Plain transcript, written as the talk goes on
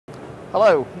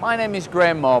Hello, my name is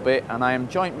Moorby and I am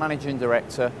Joint Managing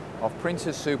Director of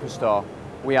Printers Superstore.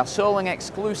 We are sole and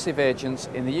exclusive agents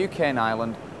in the UK and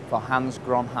Ireland for Hans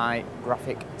Gronhi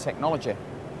graphic technology.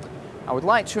 I would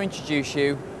like to introduce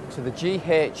you to the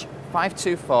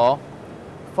GH-524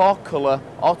 4-colour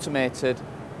automated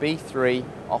B3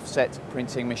 offset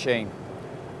printing machine.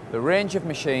 The range of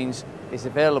machines is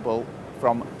available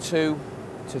from 2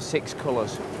 to 6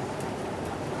 colours.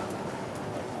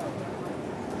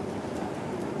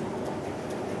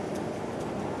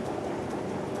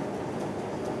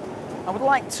 I would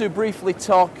like to briefly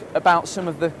talk about some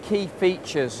of the key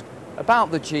features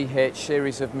about the GH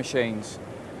series of machines.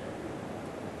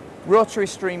 Rotary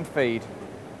stream feed,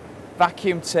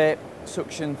 vacuum tape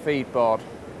suction feed board,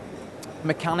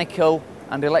 mechanical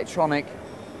and electronic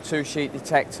 2-sheet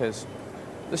detectors.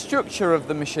 The structure of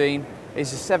the machine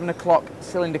is a 7 o'clock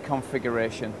cylinder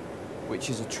configuration, which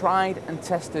is a tried and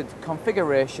tested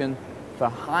configuration for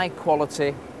high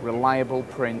quality, reliable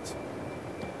print.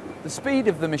 The speed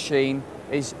of the machine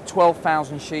is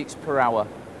 12,000 sheets per hour.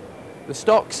 The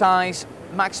stock size,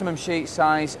 maximum sheet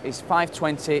size is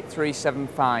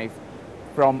 520/375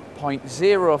 from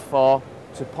 0.04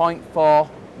 to 0.4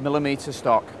 millimeter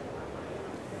stock.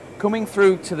 Coming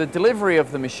through to the delivery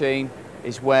of the machine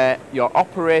is where your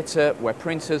operator, where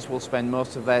printers will spend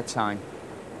most of their time.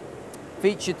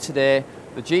 Featured today,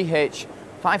 the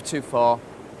GH-524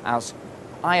 has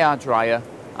IR dryer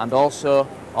and also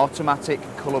automatic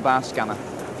colour bar scanner.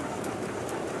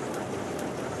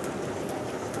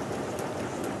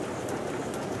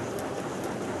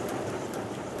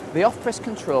 The off-press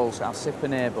controls are SIP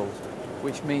enabled,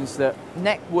 which means that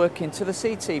networking to the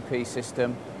CTP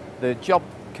system, the job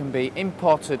can be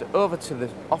imported over to the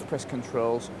off-press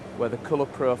controls where the colour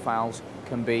profiles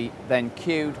can be then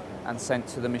queued and sent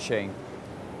to the machine.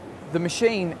 The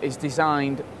machine is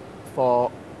designed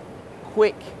for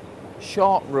quick,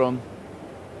 short run,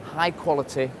 high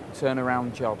quality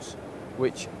turnaround jobs,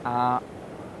 which are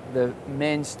the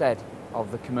mainstay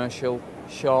of the commercial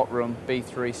short run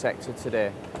B3 sector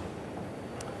today,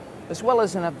 as well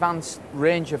as an advanced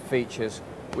range of features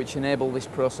which enable this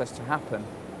process to happen.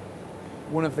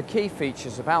 One of the key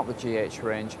features about the GH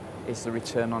range is the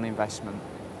return on investment.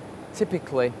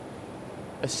 Typically,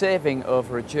 a saving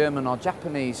over a German or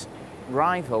Japanese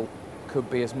rival could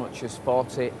be as much as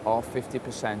 40 or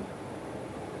 50%.